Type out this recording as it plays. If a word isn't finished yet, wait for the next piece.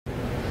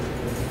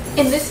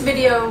In this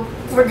video,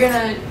 we're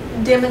going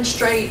to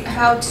demonstrate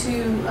how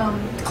to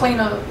clean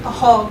a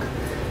hog.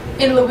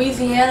 In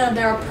Louisiana,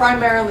 there are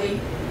primarily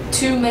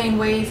two main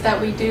ways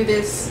that we do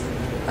this.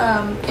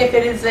 If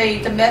it is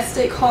a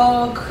domestic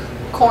hog,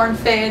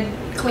 corn-fed,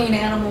 clean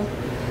animal,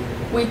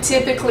 we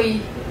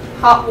typically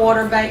hot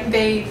water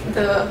bathe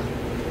the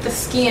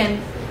skin,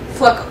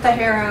 pluck the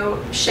hair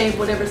out, shave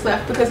whatever's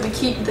left, because we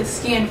keep the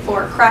skin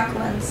for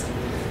cracklings,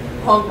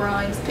 hog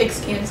rinds, pig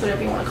skins,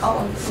 whatever you want to call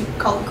them. We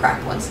call them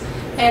cracklings,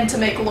 and to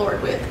make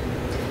lard with.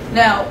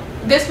 Now,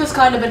 this was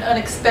kind of an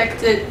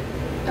unexpected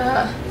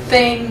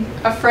thing.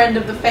 A friend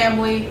of the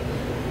family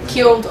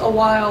killed a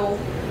wild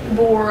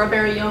boar, a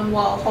very young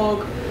wild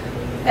hog,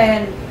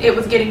 and it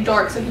was getting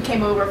dark, so he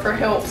came over for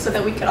help so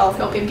that we could all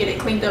help him get it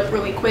cleaned up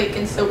really quick.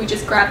 And so we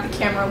just grabbed the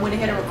camera and went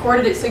ahead and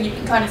recorded it so you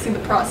can kind of see the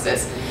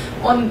process.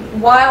 On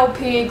wild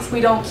pigs,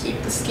 we don't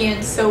keep the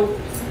skin, so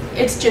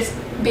it's just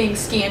being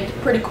skinned.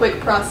 Pretty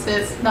quick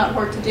process, not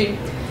hard to do.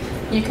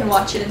 You can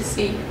watch it and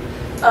see.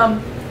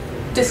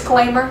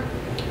 Disclaimer,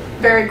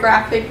 very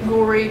graphic,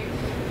 gory.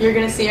 You're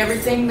going to see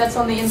everything that's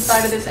on the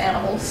inside of this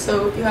animal,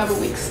 so if you have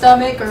a weak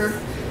stomach or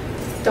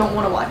don't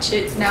want to watch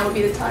it, now would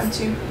be the time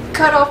to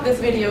cut off this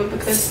video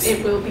because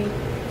it will be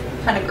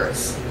kind of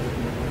gross.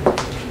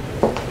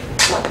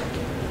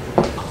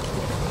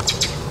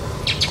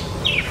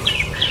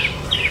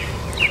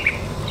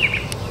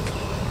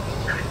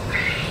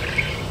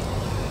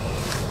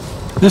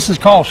 This is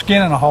called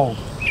skinning a hog.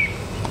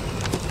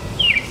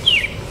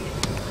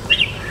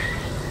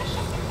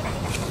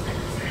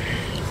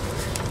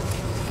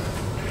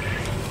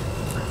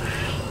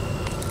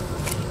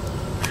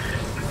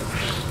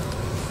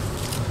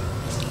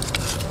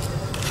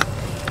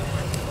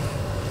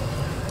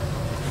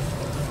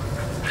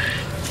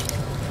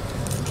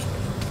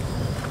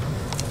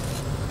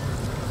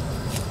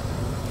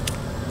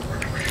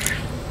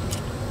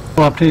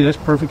 Well, I'll tell you, that's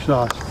perfect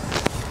size.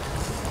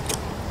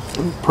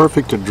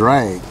 Perfect to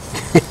drag.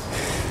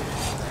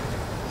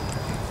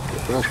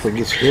 That's what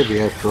gets heavy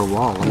after a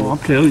while. Well, I'm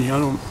telling you, I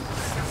don't.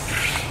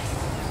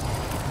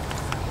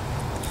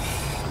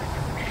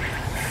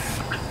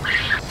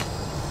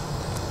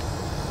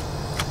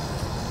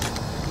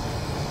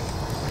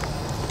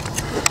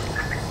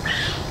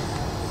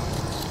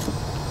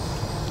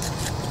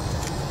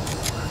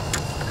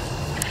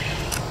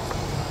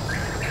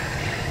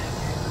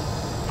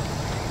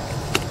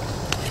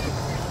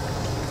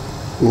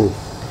 Ooh.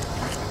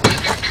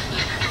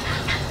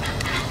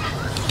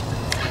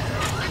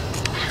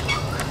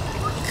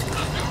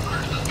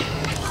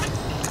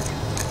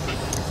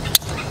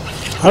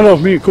 I don't know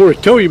if me and Corey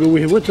told you, but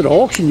we went to the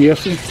auction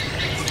yesterday.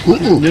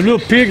 The little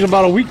pig's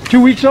about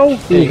 2 weeks old.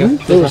 They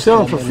were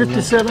selling for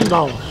 $57.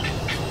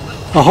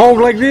 A hog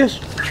like this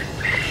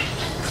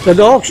at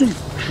the auction,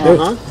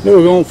 they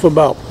were going for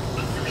about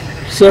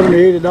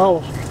 $70,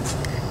 $80.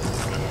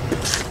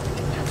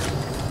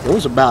 There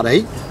was about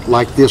 8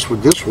 like this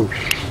with this one.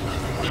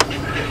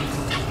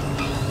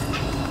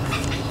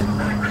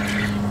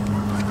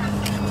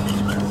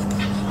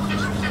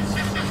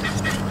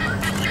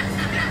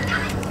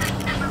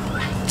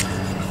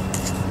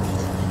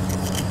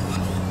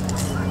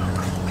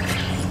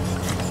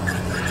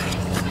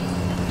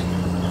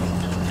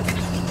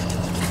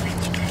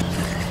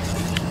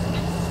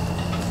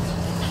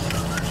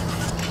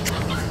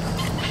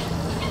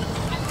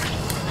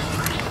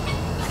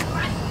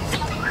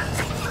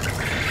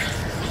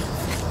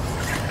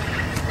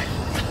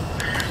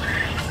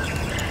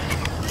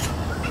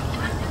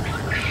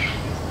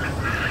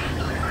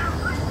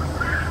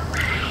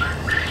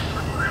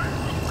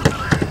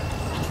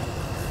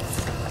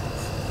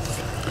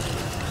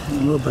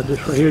 I don't know about this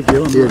right here,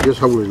 Gil. Yeah, just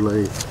hold his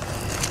leg.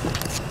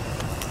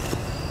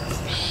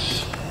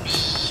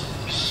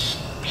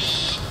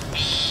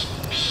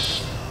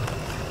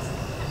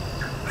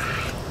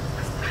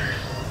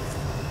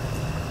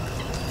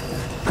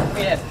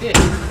 That fish,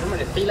 I'm going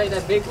to fillet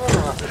that big one, or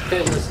I'll just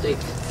cut him in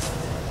steaks.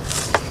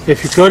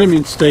 If you cut him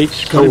in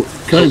steaks, cut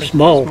him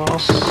small.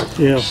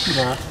 Yeah.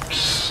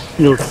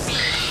 You know,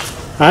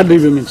 I'd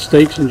leave him in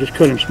steaks and just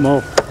cut him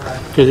small.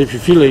 Because if you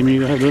fillet him,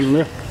 you're going to have nothing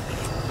left.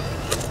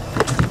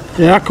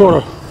 Yeah, I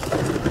caught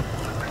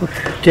a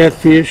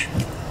catfish,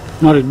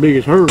 not as big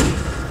as hers.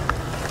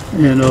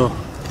 And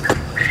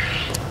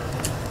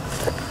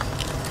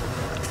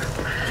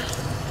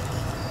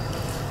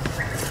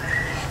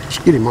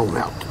Just get him on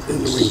out, and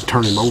then we can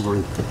turn him over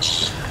and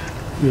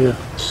yeah,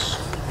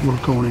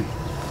 work on him.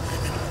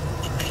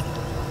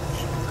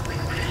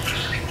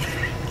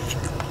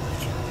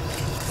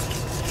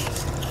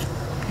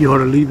 You ought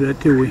to leave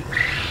that till we.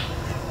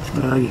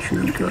 I guess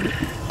you can cut it.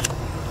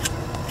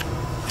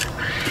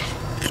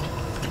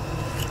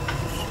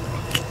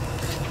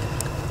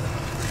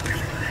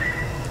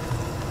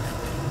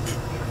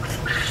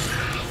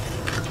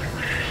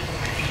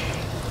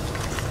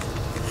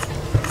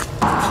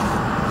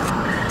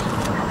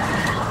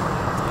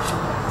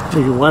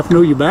 Does your wife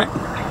know you back?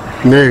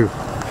 no.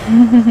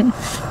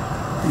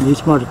 You need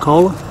somebody to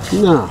call her?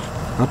 No.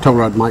 I told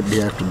her it might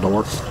be after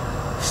dark.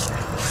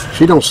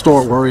 She don't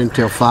start worrying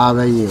until 5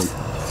 a.m.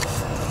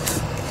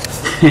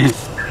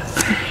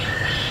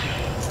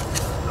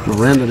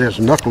 Miranda, there's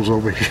knuckles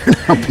over here.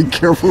 Now be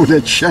careful with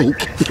that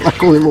shank,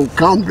 like on them old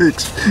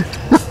convicts.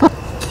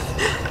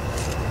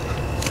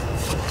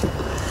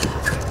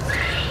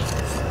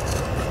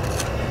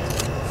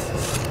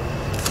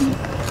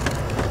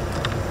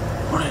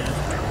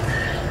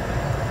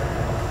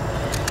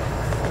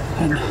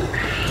 And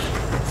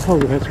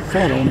probably had some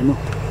fat on him.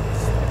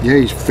 Yeah,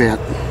 he's fat.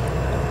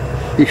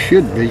 He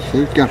should be.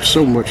 He's got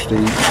so much to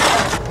eat.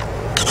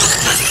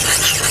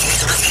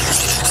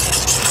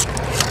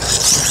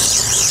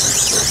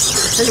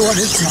 Tell you what,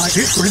 it's nice.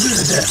 It's pretty good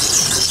at that.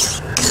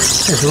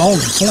 It's long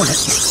and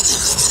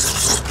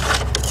pointed.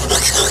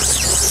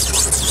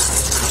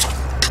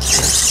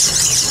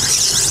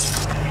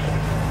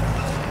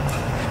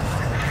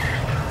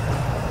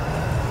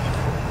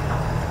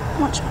 How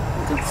much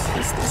good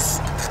is this?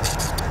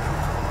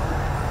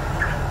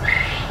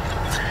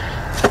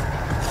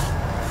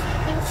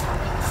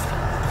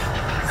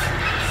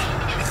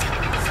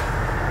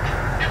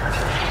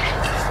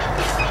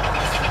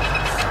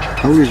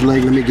 Hold his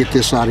leg, let me get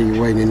this out of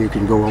your way, and then you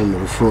can go on to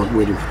the front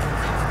with him.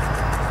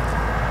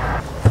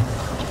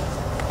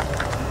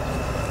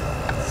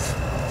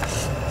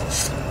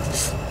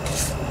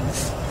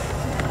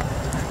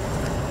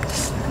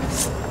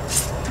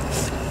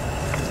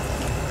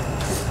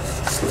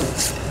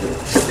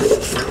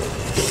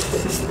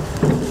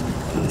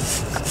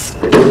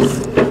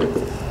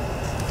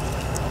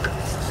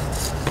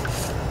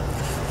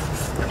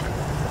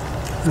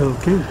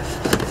 Okay.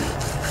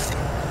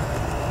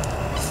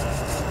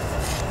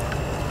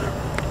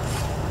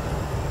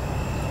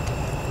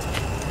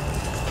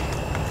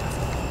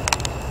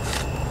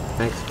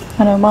 Thanks.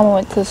 I know Mama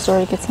went to the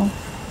store to get some.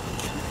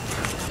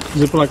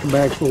 Ziploc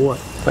bags for what?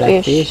 For that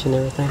Fish. fish and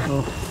everything.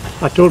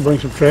 I told her bring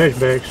some trash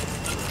bags.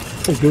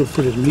 They go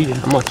to this meeting.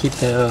 I'm gonna keep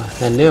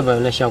that liver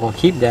unless y'all gonna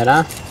keep that,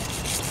 huh?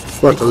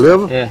 What, the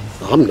liver? Yeah.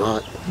 I'm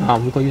not.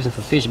 We're gonna use it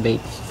for fish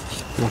bait.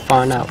 We'll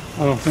find out.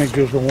 I don't think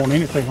girls gonna want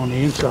anything on the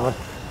inside.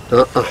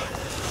 Uh-uh.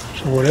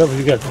 So whatever,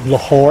 you got the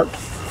heart,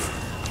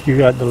 you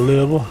got the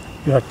liver,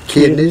 you got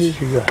Kidneys.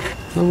 you got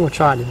Then we'll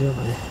try the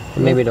liver.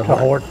 And maybe the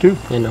heart. too,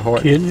 And the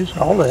heart. kidneys,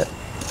 all that.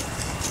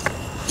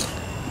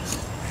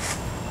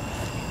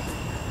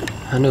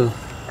 I knew.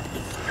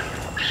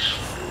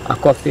 I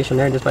caught fish on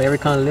there, just about every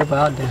kind of liver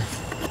out there.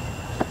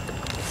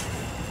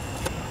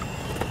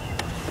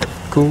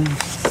 Cool.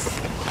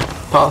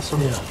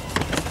 Possum. Yeah.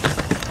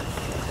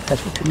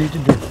 That's what you need to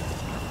do.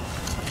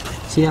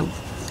 See that?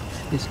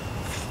 It's,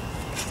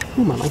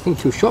 oh, my knife ain't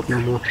too sharp no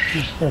more.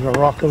 There's a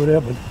rock over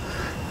there, but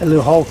that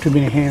little hog, too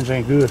many hands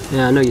ain't good,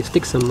 Yeah, I know you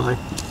stick somebody.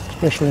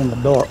 especially in the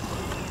dark.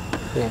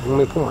 Yeah, you want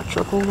me to pull my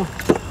truck over?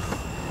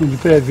 When you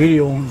put that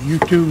video on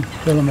YouTube,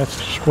 tell them that's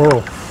a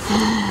squirrel,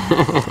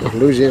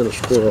 Louisiana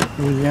squirrel.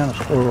 Louisiana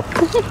squirrel.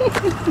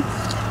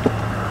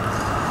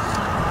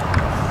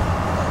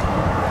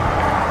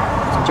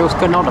 Joe's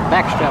cutting all the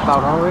back strap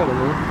out already,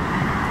 man.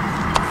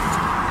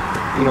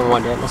 You don't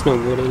want that. That's no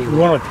good You anyway.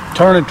 want to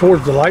turn it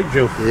towards the light,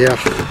 Joe. Yeah.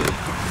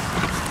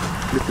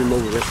 Flip him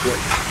over this way.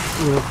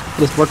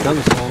 Just work the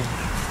other side.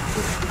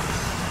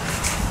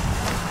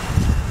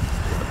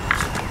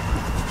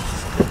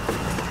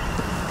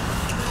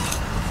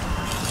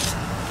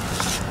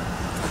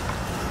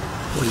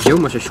 Well, Joe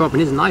must have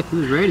sharpened his knife. He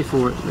was ready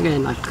for it. Look at that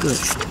knife cut.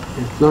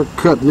 It's not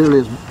cut nearly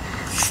as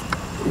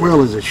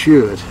well as it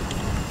should.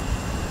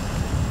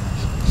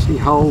 See,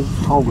 hog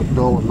would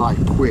dull a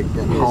knife quick.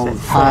 That hog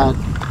that's tied.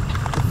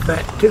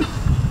 Fat too.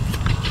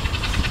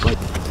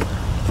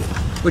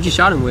 What you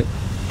shot him with?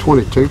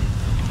 22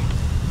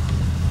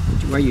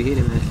 Where you hit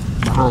him at?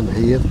 behind the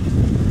head.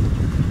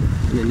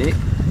 In the neck?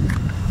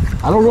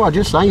 I don't know. I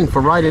just aimed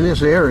for right in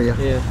this area.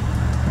 Yeah.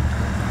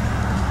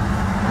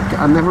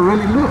 I never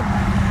really looked.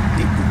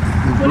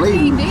 What did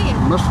he do?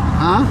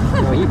 Huh?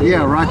 Oh, he did.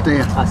 Yeah, right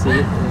there. I see it.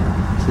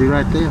 Yeah. See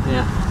right there?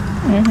 Yeah.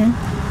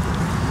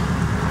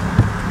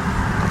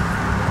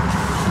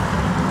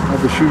 I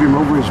had to shoot him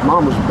over his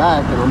mama's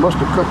back, and I must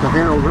have cut the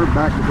hair on her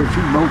back because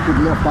she bolted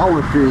and left all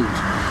her pigs.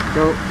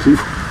 So, see,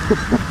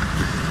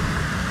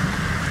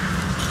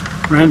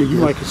 Randy, you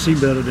might can see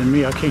better than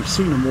me. I can't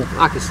see no more.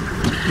 I can see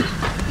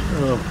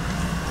it.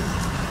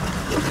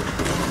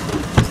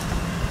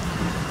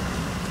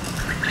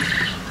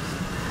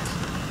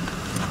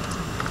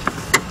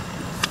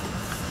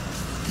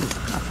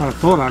 I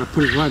thought I'd have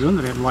put it right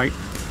under that light.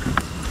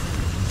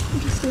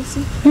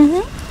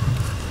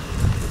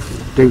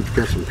 dude's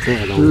got some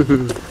fat on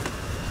it.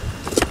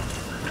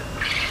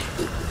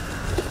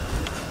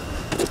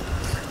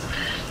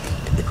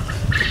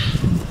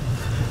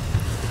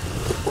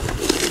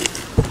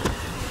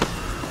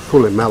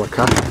 Pull it,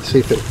 Malachi. See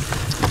if it.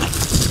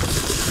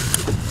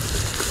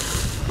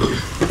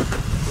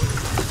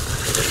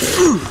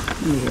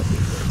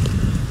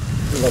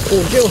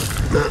 Pull Joe.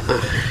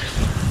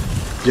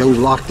 Joe's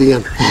locked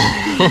in.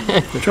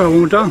 Try one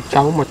more time.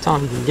 Try one more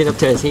time. You can get up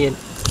to his head.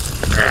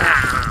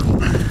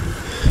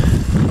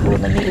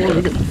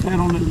 Fat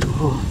on it.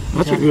 Oh,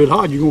 that's a good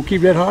hide. You gonna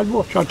keep that hide,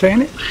 boy? Try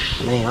tan it?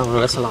 Man, I don't know.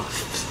 That's a lot of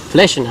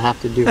fleshing I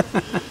have to do.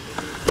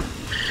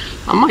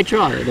 I might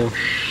try it though.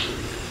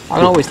 I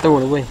can always throw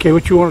it away. Okay,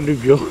 what you want to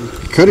do, Joe?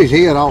 Cut his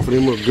head off and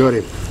then we'll gut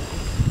him.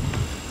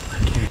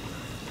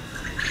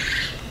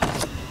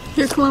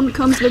 Here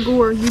comes the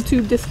gore.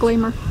 YouTube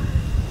disclaimer.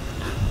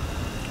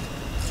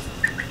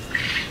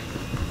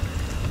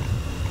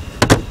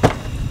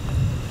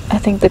 I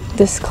think the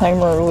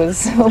disclaimer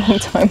was a long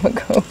time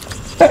ago.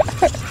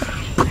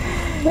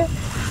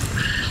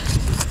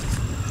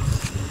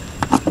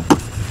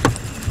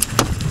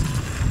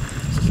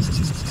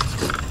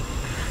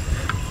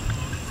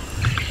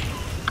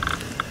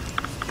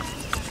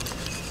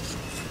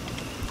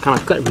 Kind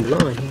of cutting me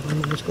line here. I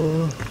don't know what's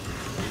going on.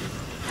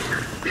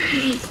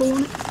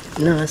 Pulling it.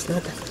 No, it's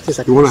not that. It's just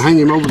like You want to hang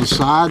him over the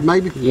side,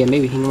 maybe? Yeah,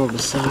 maybe hang over the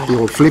side. You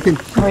want to flip him?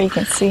 Where you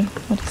can see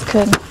what he's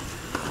cutting.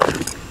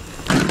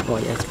 Oh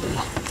yeah, that's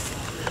better.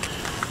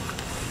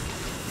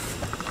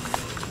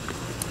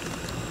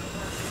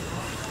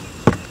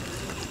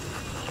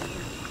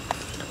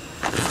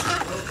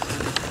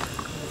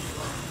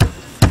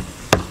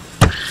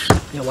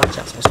 Yeah, watch out,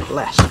 it's supposed to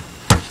splash.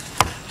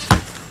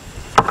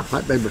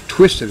 Might be able to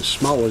twist it as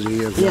small as he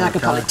is. Yeah, I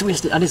could probably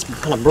twist it. I just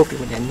kind of broke it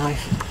with that knife.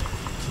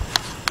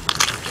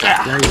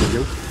 There you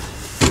go.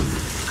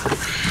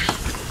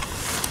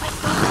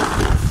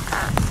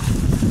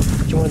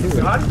 What you want to do with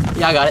it?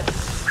 Yeah, I got it.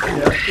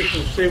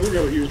 Yeah, say we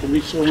never used the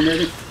meat sewing at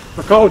it.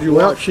 I called you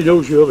out. She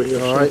knows you over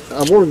here. All right.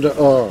 I wanted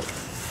to,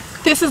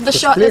 This is the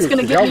shot that's going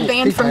to get me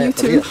banned from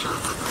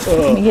YouTube.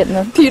 Let me get in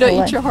the Peter, the eat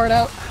line. your heart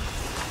out.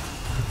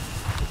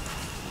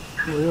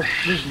 Well,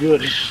 this is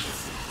good.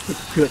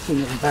 It's good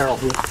in the barrel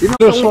here. You know,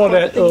 Just saw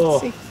that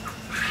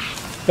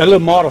that little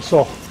model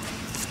saw.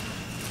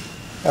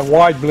 That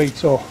wide blade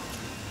saw.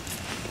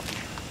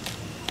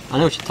 I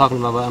know what you're talking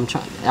about, but I'm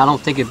trying. I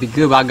don't think it'd be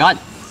good. But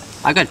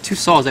I got two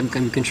saws that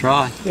we can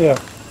try. Yeah.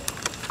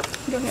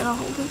 Go ahead, I'll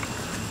hold it.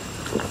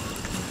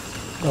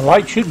 The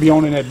light should be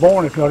on in that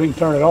barn if y'all didn't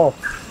turn it off.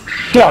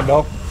 Get out,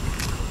 dog.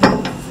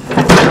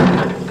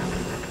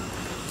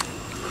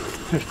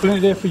 There's plenty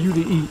there for you to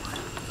eat.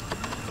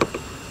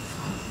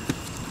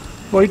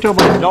 Well, you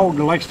talking about a dog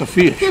that likes to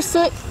fish. Here,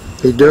 sit.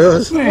 he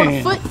does.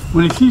 Man, foot?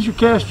 when he sees you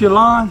cast your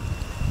line,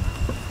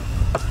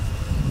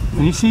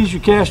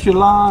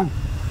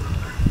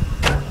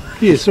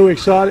 he is so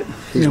excited.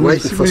 He's And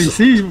waiting for when he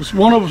sees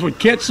one of us would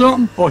catch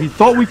something, or he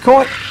thought we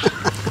caught,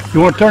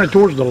 you want to turn it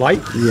towards the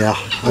light? Yeah,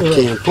 I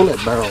can. Pull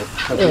that barrel.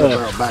 Pull that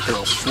barrel back and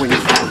I'll swing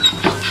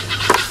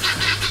it.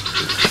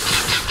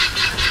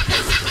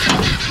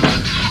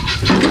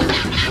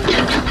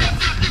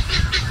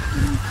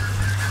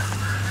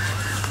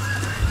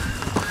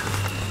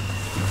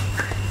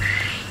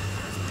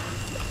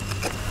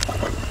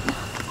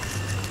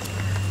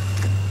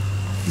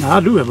 Now, I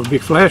do have a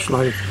big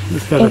flashlight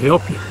if that'll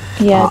help you.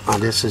 Yeah,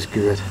 This is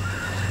good.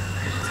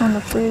 it's on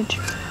the fridge.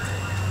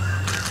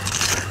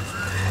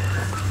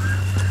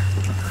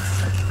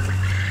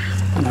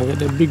 And I got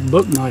that big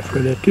buck knife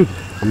right there too.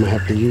 I'm going to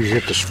have to use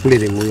it to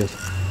split him with.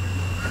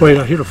 Wait,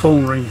 I hear the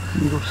phone ringing.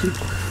 Let me go see.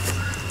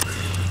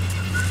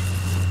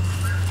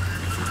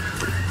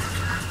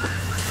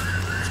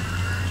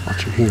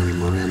 Watch your hearing,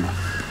 Miranda.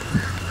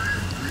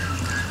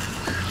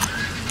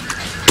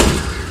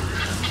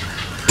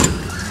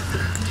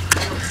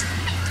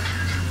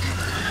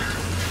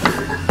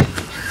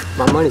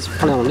 My money's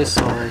probably on this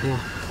saw right here.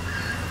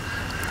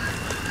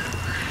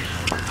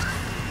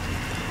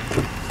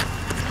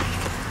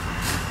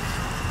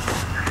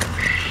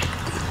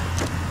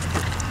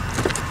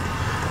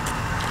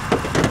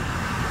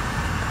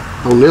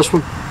 On this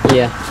one?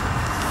 Yeah.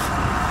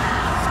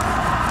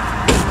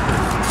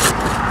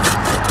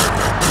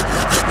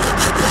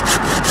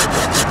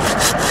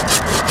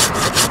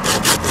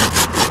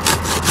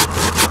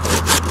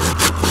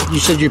 You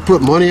said you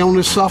put money on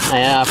this stuff?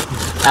 Yeah.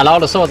 Out of all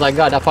the saws I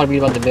got, that'll probably be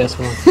about the best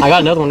one. I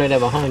got another one right there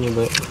behind you,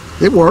 but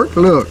It worked.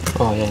 Look.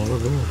 oh yeah, we're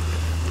good.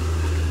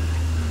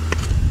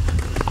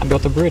 I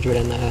built a bridge with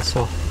that nice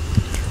saw.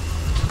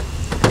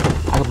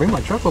 I can bring my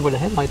truck over with the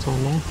headlights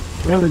on, man.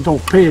 Well, it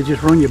don't pay.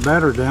 Just run your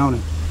battery down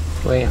and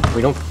Well, yeah,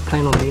 we don't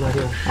plan on being out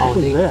here all what's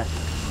day. that?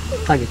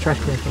 It's like a trash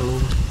can for a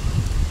little.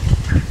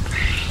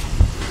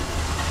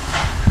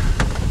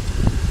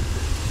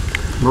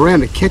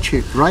 Miranda, catch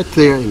it right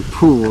there and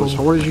pull as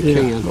hard as you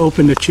can.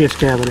 Open the chest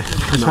cavity.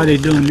 That's how they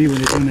doing me when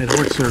they're doing that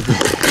heart surgery.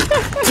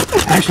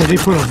 Actually, they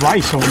put a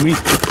vice on me.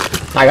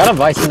 I got a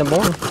vice in the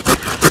morning.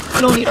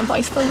 You don't need a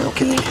vice for real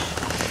kid.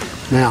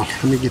 Now,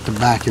 let me get the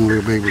back and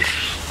we'll be able to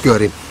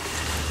gut him.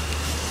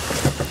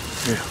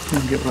 Yeah,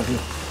 let me get right here.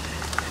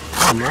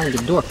 I'm around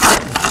the door.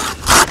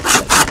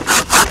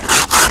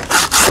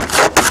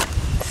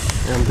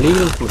 And I'm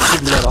bleeding from the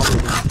blood off of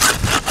me.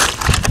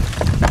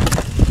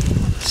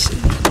 See,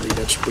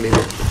 that's split.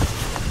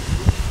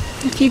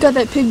 If you got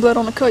that pig blood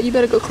on the cut, you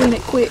better go clean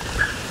it quick.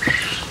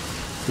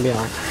 Be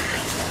alright.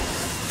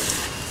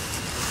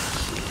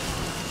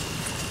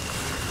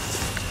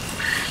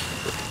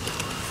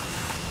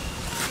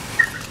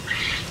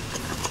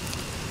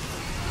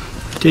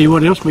 Tell you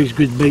what else makes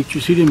good bait. You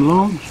see them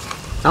lungs?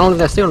 I don't think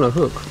that's still on the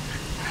hook.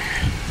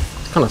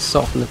 It's kind of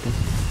soft looking.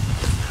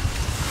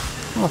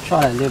 I'll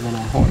try that living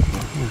on horse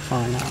and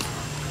find out.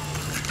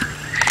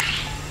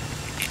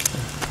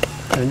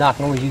 If not, I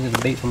can always use it as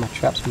a bait for my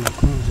traps and my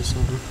coons or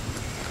something.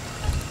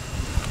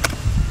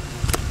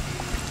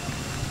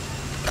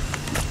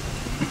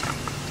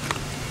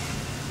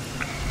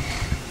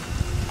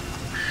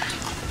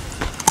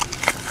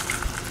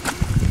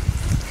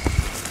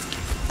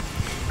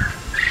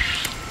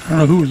 I don't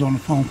know who was on the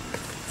phone.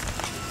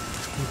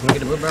 You want to get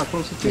the wheelbarrow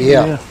closer to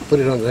Yeah, Yeah. put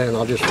it under there and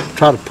I'll just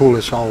try to pull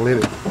this all in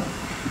it.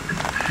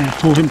 And I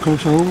pulled him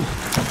closer over.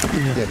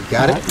 Yeah, you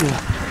got it? Yeah.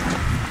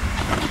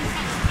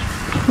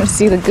 Let's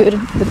see the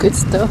good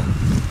stuff.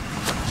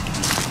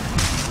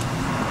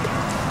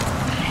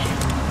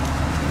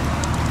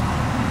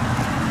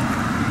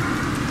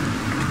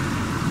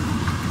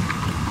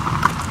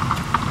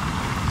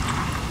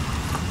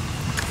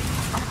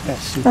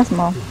 That's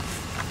Mom.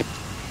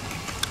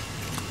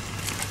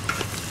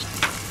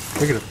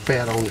 Look at the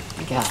fat on it.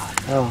 God,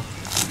 oh.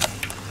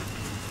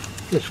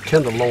 This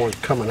tenderloin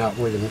coming out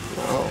with him.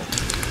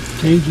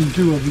 Changing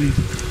two of these.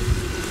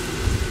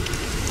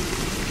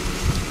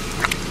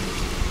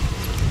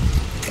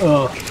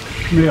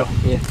 Mel,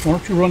 Yeah. why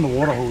don't you run the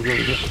water hose over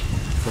here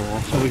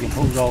so we can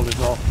hose all this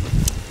off?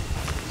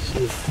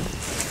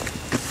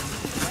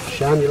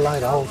 Shine your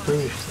light all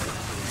through.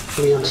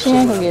 She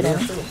ain't gonna get in.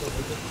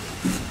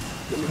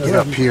 Get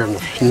up here in the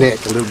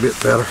neck a little bit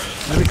better.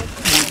 Maybe can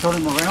we turn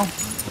him around?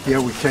 Yeah,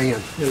 we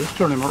can. Yeah, let's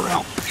turn him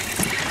around.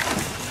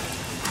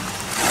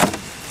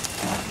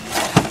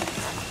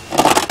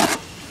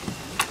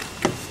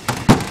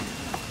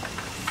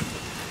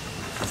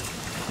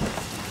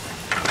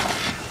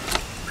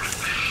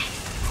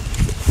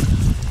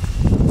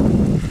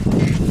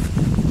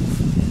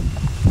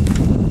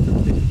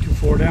 Too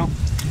far down.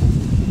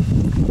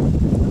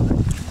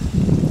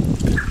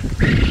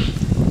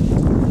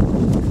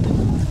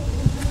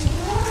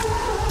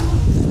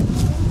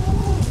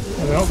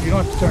 Well, you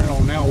don't have to turn it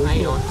on now. We'll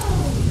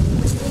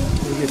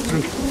get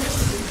through.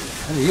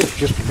 He is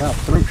just about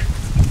through.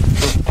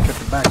 Cut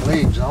the back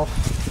legs off.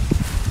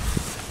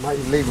 Might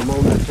leave him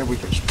on there until we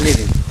can split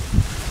him.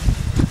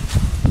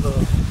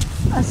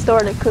 I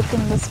started cooking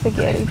the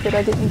spaghetti, but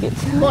I didn't get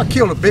to. Well, I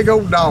killed a big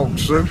old dog,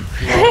 Sue.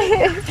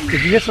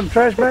 Did you get some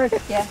trash bags?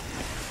 Yeah.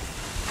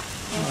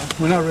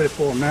 We're not ready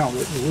for them now,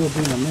 but we will be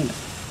in a minute.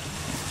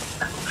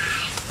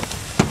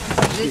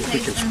 See if we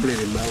can split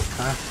him out,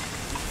 huh?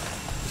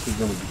 This is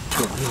gonna be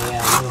tough.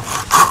 Yeah, I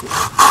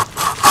know.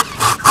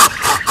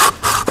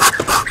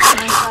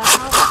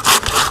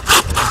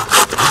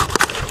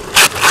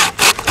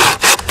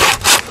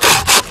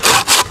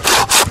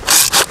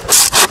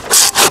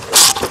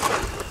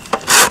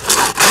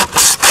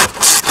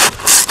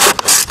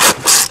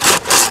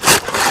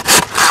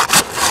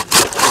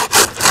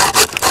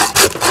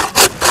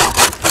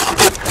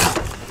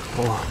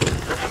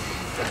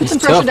 Put some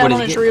It's pressure tough down when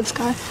on it's his ribs,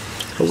 Kai.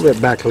 Hold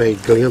that back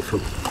leg, Glenn, from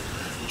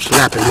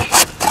slapping me.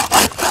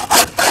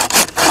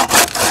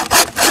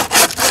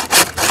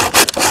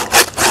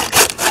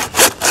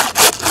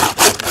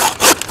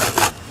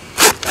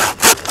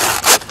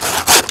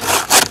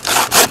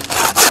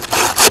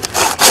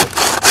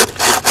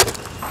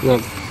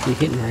 Look, you're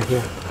hitting right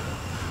here.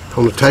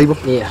 On the table?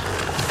 Yeah.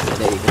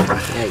 There you go.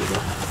 There you go.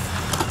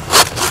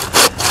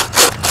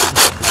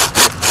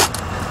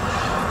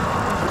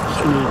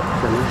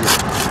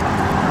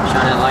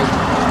 Shine that light.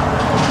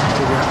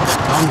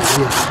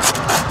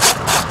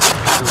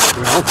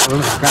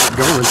 Well, I got it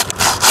going.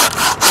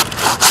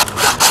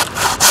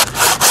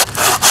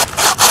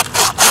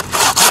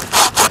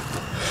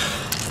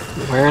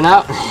 Wearing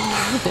out?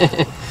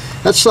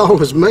 That saw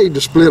was made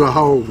to split a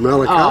hole,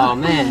 Malachi. Oh,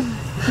 man.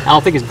 I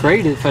don't think it's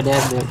graded for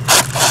that, but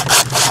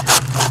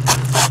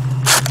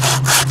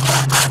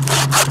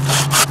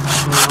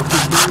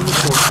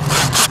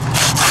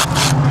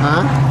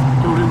Huh?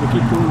 Told him to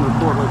keep doing the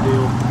report like they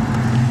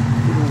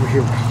Get over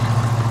here.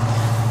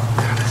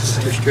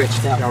 they're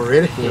stretched out. Y'all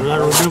ready? I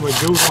gotta remember,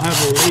 Joe don't have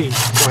no legs.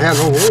 Don't have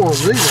no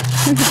arms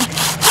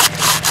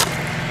either.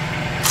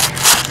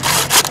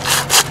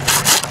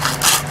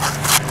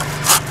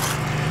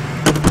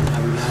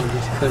 I'm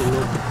just cutting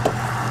up.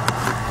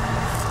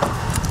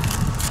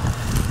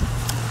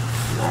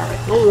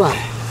 All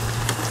right.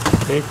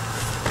 Okay.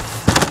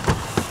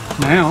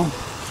 Now,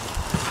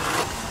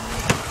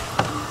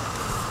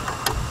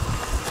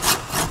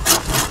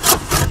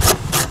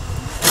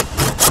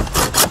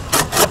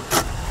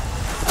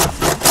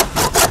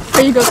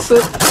 There you go,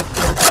 foot.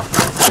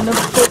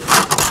 Another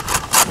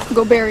foot.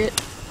 Go bury it.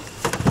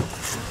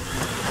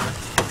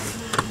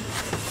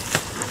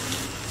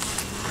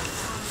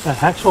 that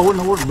hacksaw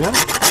wouldn't have worked better.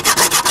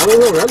 I don't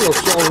know, that little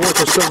saw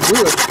working so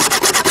good.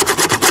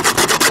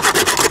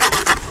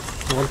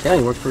 Well, I'm telling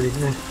you, it works pretty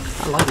good.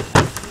 I like it.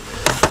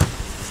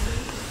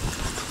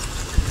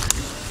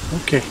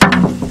 Okay.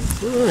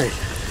 All right.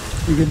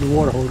 You get the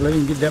water hose. Let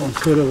him get that one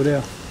cut over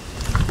there.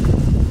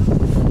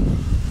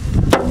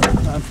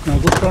 Now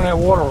go turn that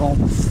water on.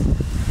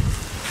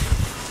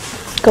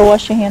 Go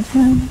wash your hands,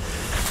 man.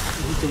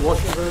 You can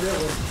wash it right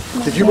there.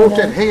 Did you want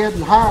that head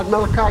and hide,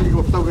 Malachi? You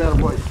gonna throw that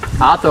away?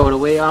 I'll throw it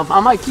away. I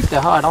might keep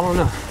that hide. I don't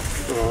know.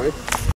 All right.